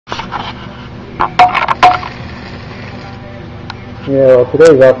Yeah, well,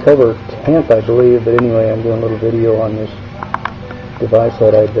 today's October 10th, I believe, but anyway, I'm doing a little video on this device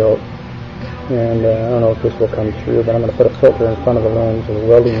that I built. And I don't know if this will come through, but I'm going to put a filter in front of the lens, a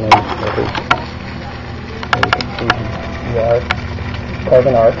welding lens. So you can see the arc,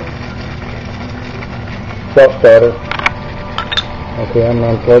 carbon arc, self-starter. Okay, I'm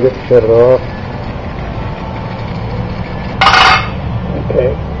going to unplug it, shut it off.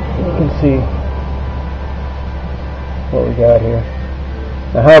 Okay, you can see what we got here.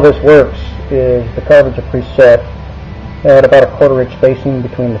 Now how this works is the cartridge are preset at about a 1/4 inch spacing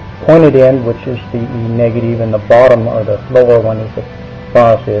between the pointed end, which is the negative, and the bottom, or the lower one, is the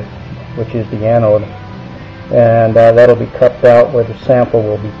positive, which is the anode. And that'll be cupped out where the sample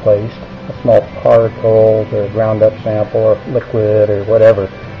will be placed, a small particles or ground up sample or liquid or whatever.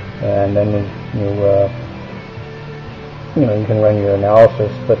 And then you can run your analysis,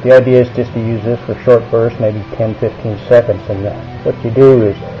 but the idea is just to use this for short bursts, maybe 10-15 seconds. And what you do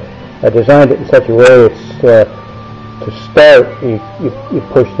is, I designed it in such a way it's to start, you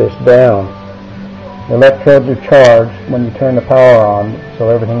push this down. The electrodes are charged when you turn the power on, so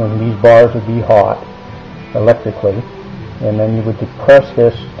everything in these bars would be hot electrically, and then you would depress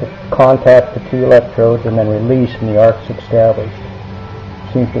this to contact the two electrodes and then release, and the arc's established.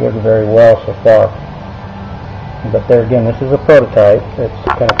 Seems to work very well so far. But there again, this is a prototype. It's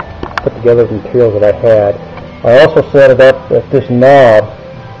kind of put together the materials that I had. I also set it up at this knob.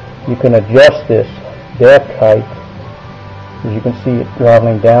 You can adjust this depth height. As you can see it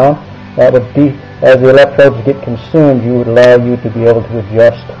traveling down. That would be, as the electrodes get consumed, you would allow you to be able to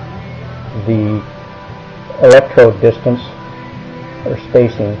adjust the electrode distance or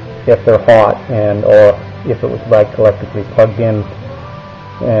spacing if they're hot, and or if it was like electrically plugged in.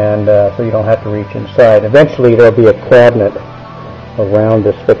 And so you don't have to reach inside. Eventually there'll be a cabinet around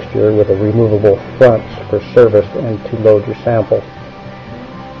this fixture with a removable front for service and to load your sample.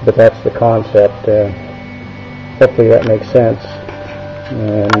 But that's the concept. Hopefully that makes sense.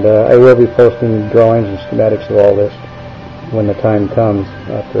 And I will be posting drawings and schematics of all this when the time comes,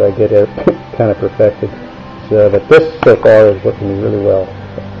 after I get it kind of perfected. So, but this so far is working really well.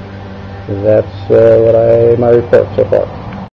 So that's my report so far.